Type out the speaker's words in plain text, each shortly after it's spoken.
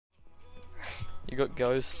You got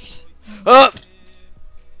ghosts. Ah!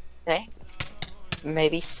 Okay.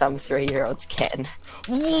 Maybe some 3-year-olds can.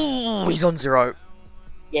 Ooh, he's on 0.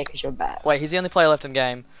 Yeah, because you're bad. Wait, he's the only player left in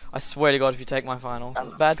game. I swear to God, if you take my final.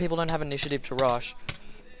 Bad people don't have initiative to rush.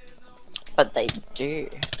 But they do.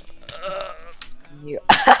 You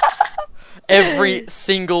Every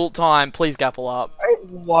single time. Please gapple up.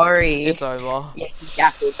 don't worry. It's over. Yeah, he's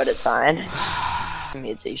gappy, but it's fine.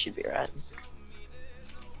 Mid, so you should be right.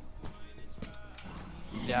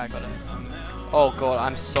 Yeah, I got it. Oh God,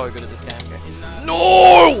 I'm so good at this game.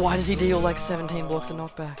 No! Why does he deal like 17 blocks of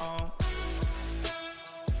knockback?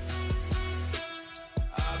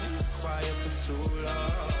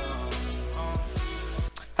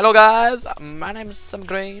 Hello guys, my name is Sam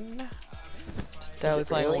Green. Today I'll be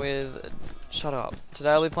playing with... Shut up.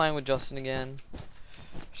 Today I'll be playing with Justin again.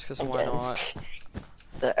 Just because why not?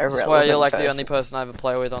 I swear you're like the only person I ever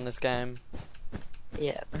play with on this game.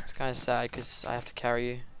 Yeah. It's kind of sad because I have to carry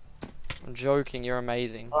you. I'm joking, you're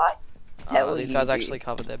amazing. These guys actually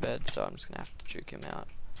covered their bed, so I'm just gonna have to juke him out.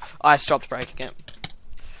 I stopped breaking it.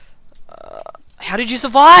 How did you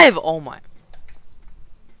survive? Oh my.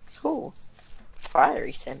 Cool.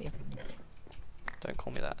 Fiery Samuel. Don't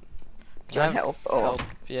call me that. Do you want help? Or... Help,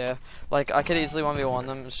 yeah. Like, I could easily 1v1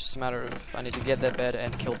 them, it's just a matter of I need to get their bed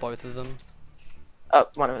and kill both of them. Oh,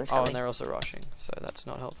 one of them's coming. Oh, and they're also rushing, so that's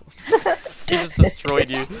not helpful. He just destroyed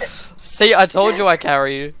you. See, I told you I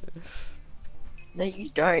carry you. No, you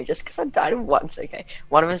don't. Just because I died once, okay?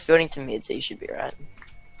 One of them's building to mid, so you should be right.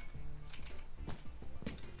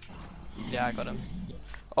 Yeah, I got him.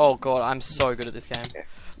 Oh God, I'm so good at this game.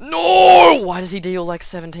 No! Why does he deal like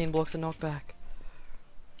 17 blocks of knockback?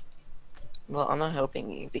 Well, I'm not helping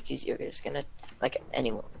you because you're just gonna, like,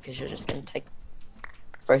 anyone, because you're just gonna take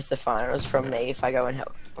both the finals from me if I go and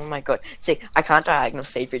help. Oh my God. See, I can't diagonal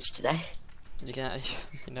speed bridge today. You can't,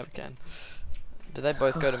 you never can. Do they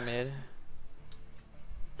both go to mid?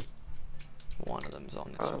 One of them's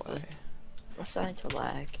on its way. I'm starting to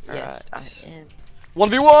lag. Yes, I am.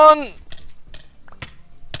 1v1!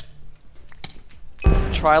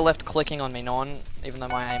 Try left clicking on me, non, even though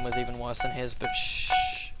my aim was even worse than his, but shh.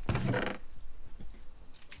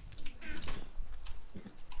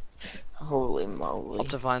 Holy moly.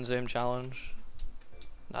 Optifine zoom challenge.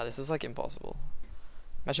 Nah, this is like impossible.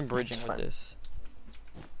 Imagine bridging with this.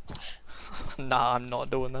 Nah, I'm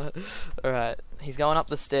not doing that. Alright, he's going up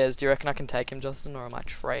the stairs. Do you reckon I can take him, Justin, or am I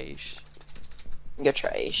trash? You're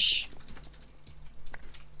trash.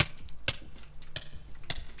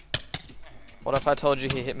 What if I told you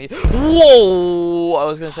he hit me? Whoa! I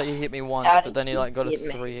was gonna say he hit me once, but then he like got a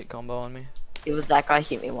 3-hit combo on me. It was that guy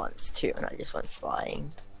hit me once too, and I just went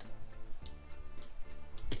flying.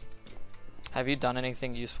 Have you done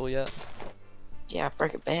anything useful yet? Yeah, I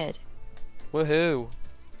broke a bed. Woohoo!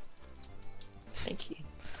 Thank you.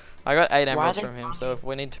 I got 8 emeralds from him, so if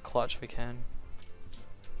we need to clutch, we can.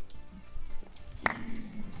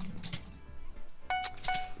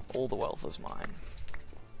 All the wealth is mine.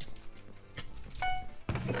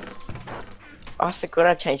 Oh, I forgot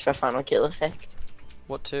I changed my final kill effect.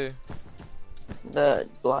 What to? The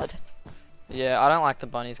blood. Yeah, I don't like the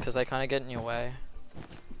bunnies because they kind of get in your way.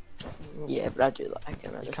 Yeah, but I do like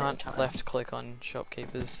them at You the same can't time. left click on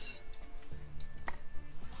shopkeepers.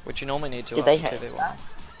 Which you normally need to Did they after hate 2v1. that?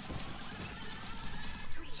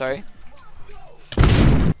 Sorry?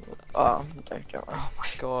 Oh, don't worry. Oh my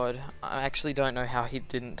God. I actually don't know how he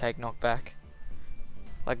didn't take knockback.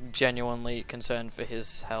 Like, genuinely concerned for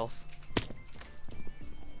his health.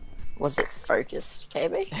 Was it focused,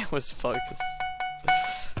 KB? It was focused.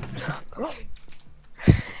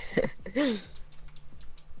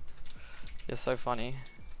 You're so funny.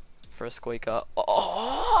 For a squeaker.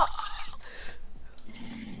 Oh!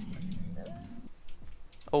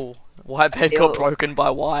 Oh, white bed got broken by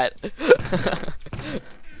white. I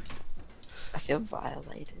feel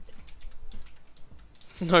violated.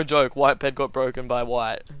 No joke, white bed got broken by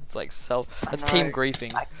white. It's like that's team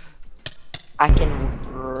griefing. I can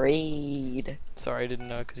read. Sorry, I didn't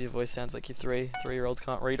know because your voice sounds like you're 3. 3-year-olds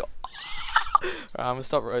can't read. Alright, I'm gonna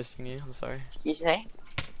stop roasting you. I'm sorry. You say?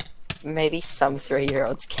 Maybe some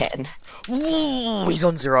 3-year-olds can. Ooh, he's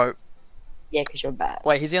on 0. Yeah, because you're bad.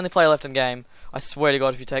 Wait, he's the only player left in game. I swear to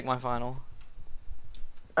God, if you take my final.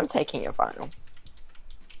 I'm taking your final.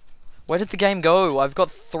 Where did the game go? I've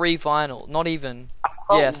got 3 final. Not even. I've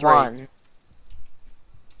got Yeah, 3. 1.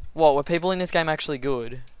 What, were people in this game actually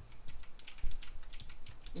good?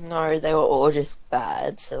 No, they were all just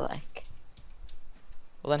bad, so like...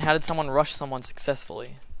 Well then how did someone rush someone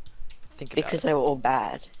successfully? Think about Because it. they were all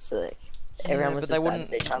bad, so like... everyone was but they as bad wouldn't.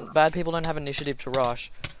 as each other. Bad people don't have initiative to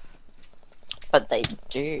rush. But they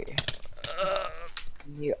do.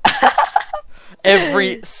 You.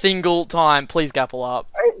 Every single time. Please gapple up.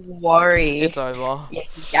 Don't worry. It's over. Yeah,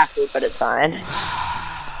 he's gappled, but it's fine.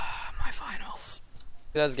 My finals.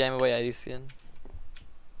 You guys Game Away 80 skin.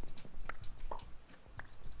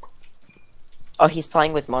 Oh, he's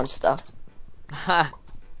playing with Monster.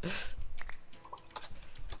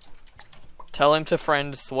 Tell him to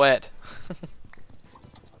friend Sweat.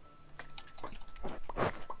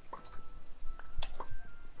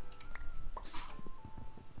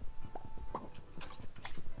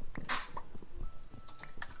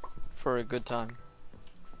 For a good time.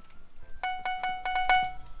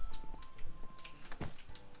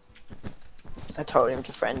 I told him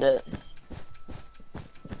to friend it.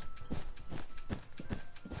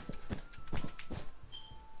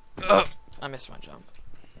 Ugh. I missed my jump.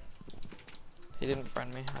 He didn't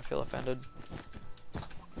friend me. I feel offended.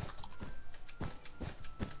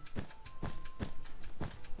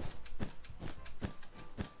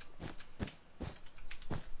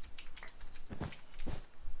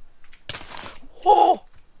 Oh!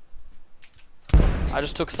 I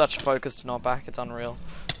just took such focus to not back. It's unreal.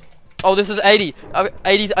 Oh, this is 80.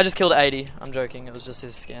 80. I just killed 80. I'm joking. It was just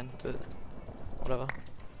his skin, but whatever.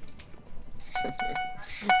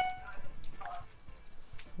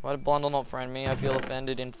 Why did Blundell not friend me? I feel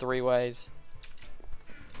offended in 3 ways.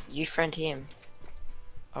 You friend him.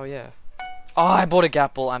 Oh yeah. Oh, I bought a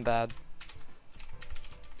gapple. I'm bad.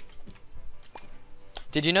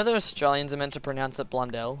 Did you know that Australians are meant to pronounce it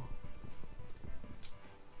Blundell?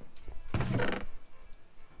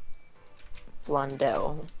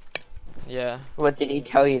 Blundell. Yeah. What did he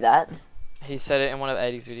tell you that? He said it in one of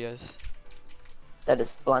 80's videos. That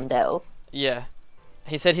it's Blundell? Yeah.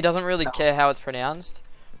 He said he doesn't really care how it's pronounced,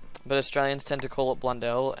 but Australians tend to call it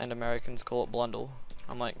Blundell and Americans call it Blundell.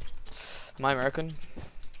 I'm like, am I American?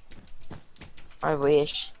 I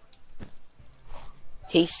wish.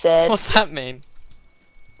 He said... What's that mean?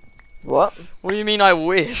 What? What do you mean I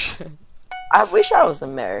wish? I wish I was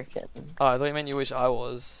American. Oh, I thought you meant you wish I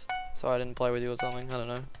was. So I didn't play with you or something. I don't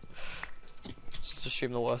know. Just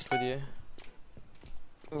assume the worst with you.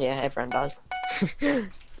 Yeah, everyone does.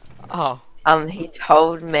 Oh. He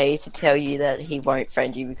told me to tell you that he won't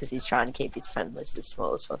friend you because he's trying to keep his friend list as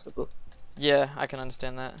small as possible. Yeah, I can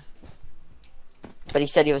understand that. But he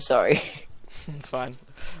said he was sorry. It's fine.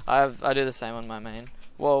 I do the same on my main.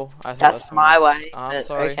 Whoa, I thought That's my way. Oh, I'm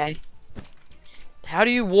sorry. Okay. How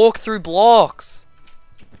do you walk through blocks?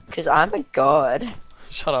 Because I'm a god.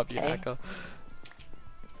 Shut up, you hacker.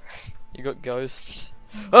 You got ghosts.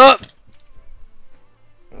 Oh!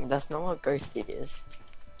 That's not what ghost is.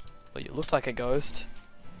 Well, you looked like a ghost.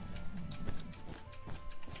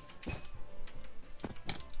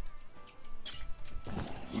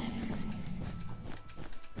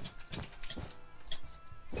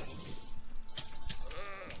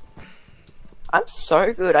 I'm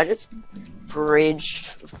so good. I just bridged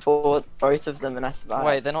for both of them and I survived.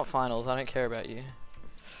 Wait, they're not finals. I don't care about you.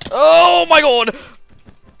 Oh my god!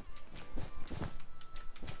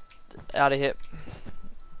 Out of hit.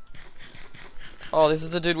 Oh, this is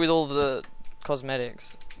the dude with all the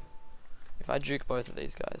cosmetics. If I juke both of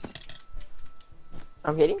these guys.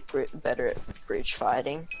 I'm getting better at bridge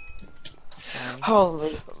fighting.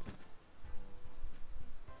 Holy.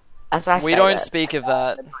 As I we don't speak of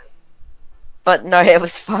that. But no, it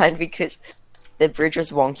was fine because the bridge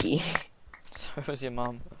was wonky. So was your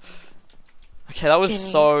mum. Okay, that was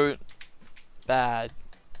so bad.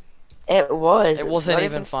 It was. It wasn't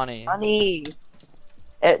even funny.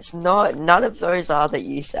 It's not. None of those are that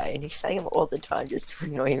you say, and you say them all the time just to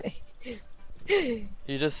annoy me.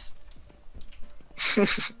 You just...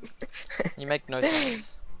 you make no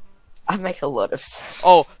sense. I make a lot of sense.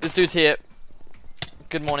 Oh, this dude's here.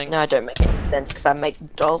 Good morning. No, I don't make any sense because I make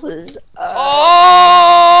dollars.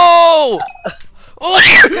 Oh! Oh!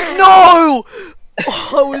 No!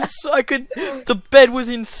 The bed was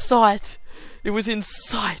in sight. It was in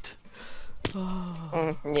sight.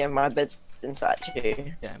 Oh. Yeah, my bed's inside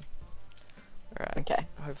too. Yeah. Alright. Okay.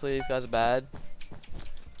 Hopefully these guys are bad.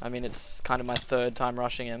 I mean, it's kind of my 3rd time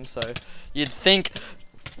rushing him, so you'd think...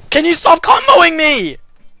 Can you stop comboing me?!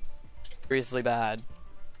 Seriously bad.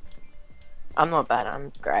 I'm not bad,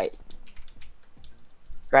 I'm great.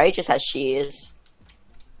 Gray just has shears.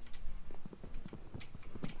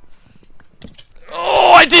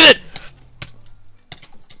 Oh, I did it!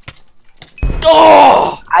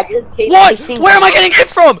 Oh! I just keep What? Where am I getting hit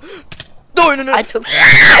from? No, no, no. I took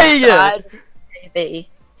maybe.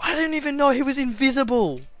 I didn't even know he was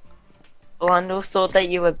invisible. Blundell thought that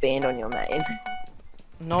you were banned on your main.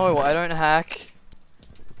 No, I don't hack.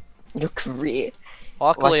 Your career.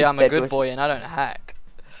 Luckily, Like I'm a good boy and I don't hack.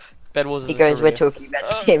 Bed Wars is He a goes, career. we're talking about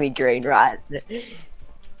Sammy Green, right?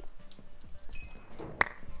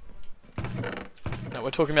 No, we're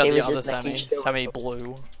talking about He the was other just making Sammy. sure. Sammy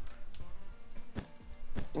Blue.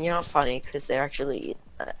 You're not funny, because they're actually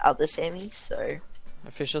other Sammys, so...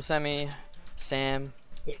 Official Sammy. Sam.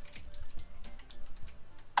 Yeah.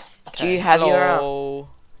 Okay. Do you have your... Hello.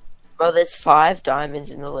 Well, there's 5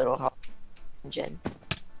 diamonds in the little hole, Jen.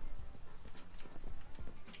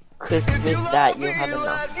 Because with that, you'll have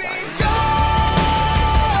enough diamonds.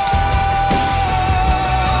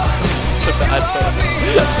 Such a bad person.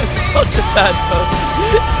 I'm such a bad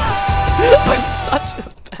person. I'm such a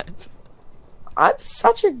bad person. I'm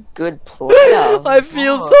such a good player. I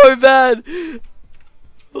feel so bad.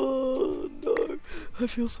 Oh no. I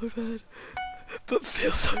feel so bad. But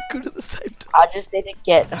feel so good at the same time. I just need to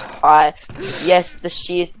get high. Yes, the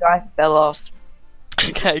shears guy fell off.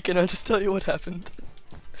 Okay, can I just tell you what happened?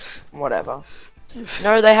 Whatever.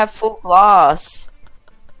 No, they have full glass.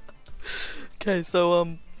 Okay, so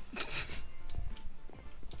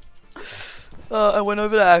I went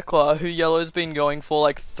over to Aqua, who Yellow's been going for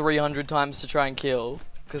like 300 times to try and kill,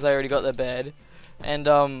 because they already got their bed, and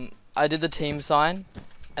I did the team sign,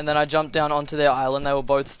 and then I jumped down onto their island. They were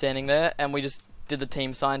both standing there, and we just did the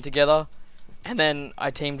team sign together, and then I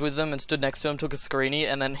teamed with them and stood next to them, took a screenie,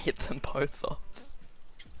 and then hit them both off.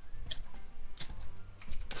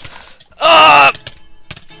 Ah!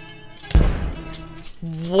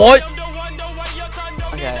 What?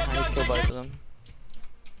 Okay, I need to kill both of them.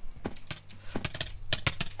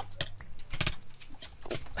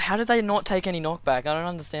 How did they not take any knockback? I don't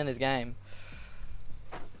understand this game.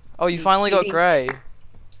 Oh, you finally got Grey.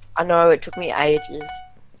 I know, it took me ages.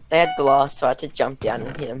 They had glass, so I had to jump down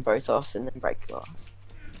and hit them both off and then break glass.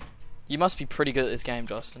 You must be pretty good at this game,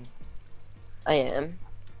 Justin. I am.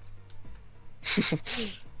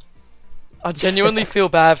 I genuinely feel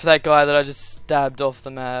bad for that guy that I just stabbed off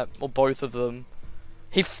the map, or both of them.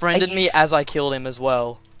 He friended me as I killed him as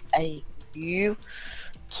well. Are you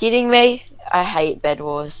kidding me? I hate Bed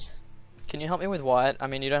Wars. Can you help me with Wyatt? I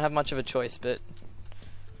mean, you don't have much of a choice, but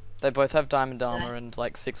they both have diamond armor and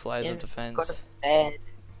like 6 layers of defense. Got a bed.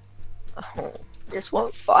 Oh, just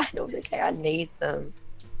want finals, okay? I need them.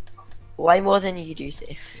 Way more than you do,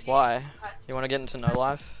 Steve. Why? You want to get into no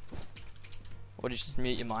life? Or do you just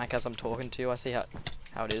mute your mic as I'm talking to you? I see how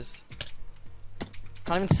it is.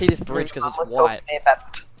 Can't even see this bridge because it's white. About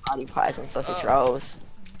party pies and sausage rolls.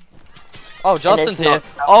 Oh, Justin's here.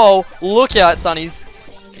 Oh, look out, Sonnies.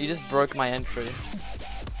 You just broke my entry.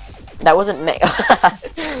 That wasn't me.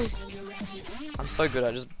 I'm so good,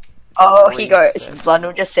 I just... Oh, he goes.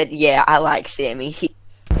 Blundell just said, yeah, I like Sammy.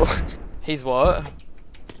 He's what?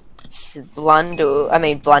 Blundell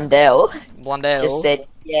just said,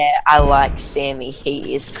 yeah, I like Sammy.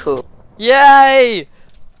 He is cool. Yay!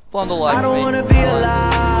 Blundell likes me. I don't wanna be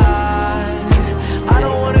alive. I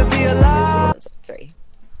don't wanna be alive. 3.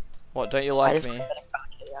 What, don't you like me?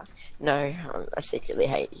 No, I secretly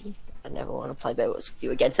hate you. I never want to play Bed Wars with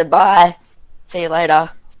you again, so bye. See you later.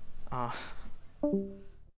 Oh.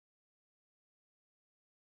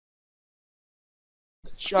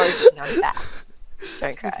 Joking, I'm back.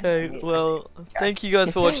 Don't cry. Okay, well, thank you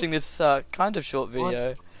guys for watching this kind of short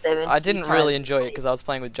video. I didn't really enjoy it because I was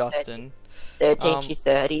playing with Justin. 13 to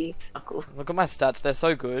 30. Look at my stats, they're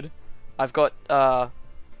so good. I've got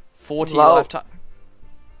 40 Low. lifetime.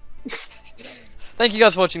 Thank you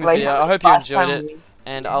guys for watching this video. I hope you enjoyed it,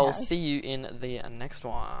 and I'll see you in the next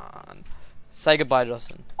one. Say goodbye,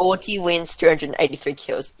 Justin. 40 wins, 283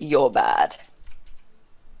 kills. You're bad.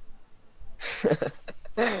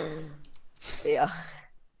 Yeah.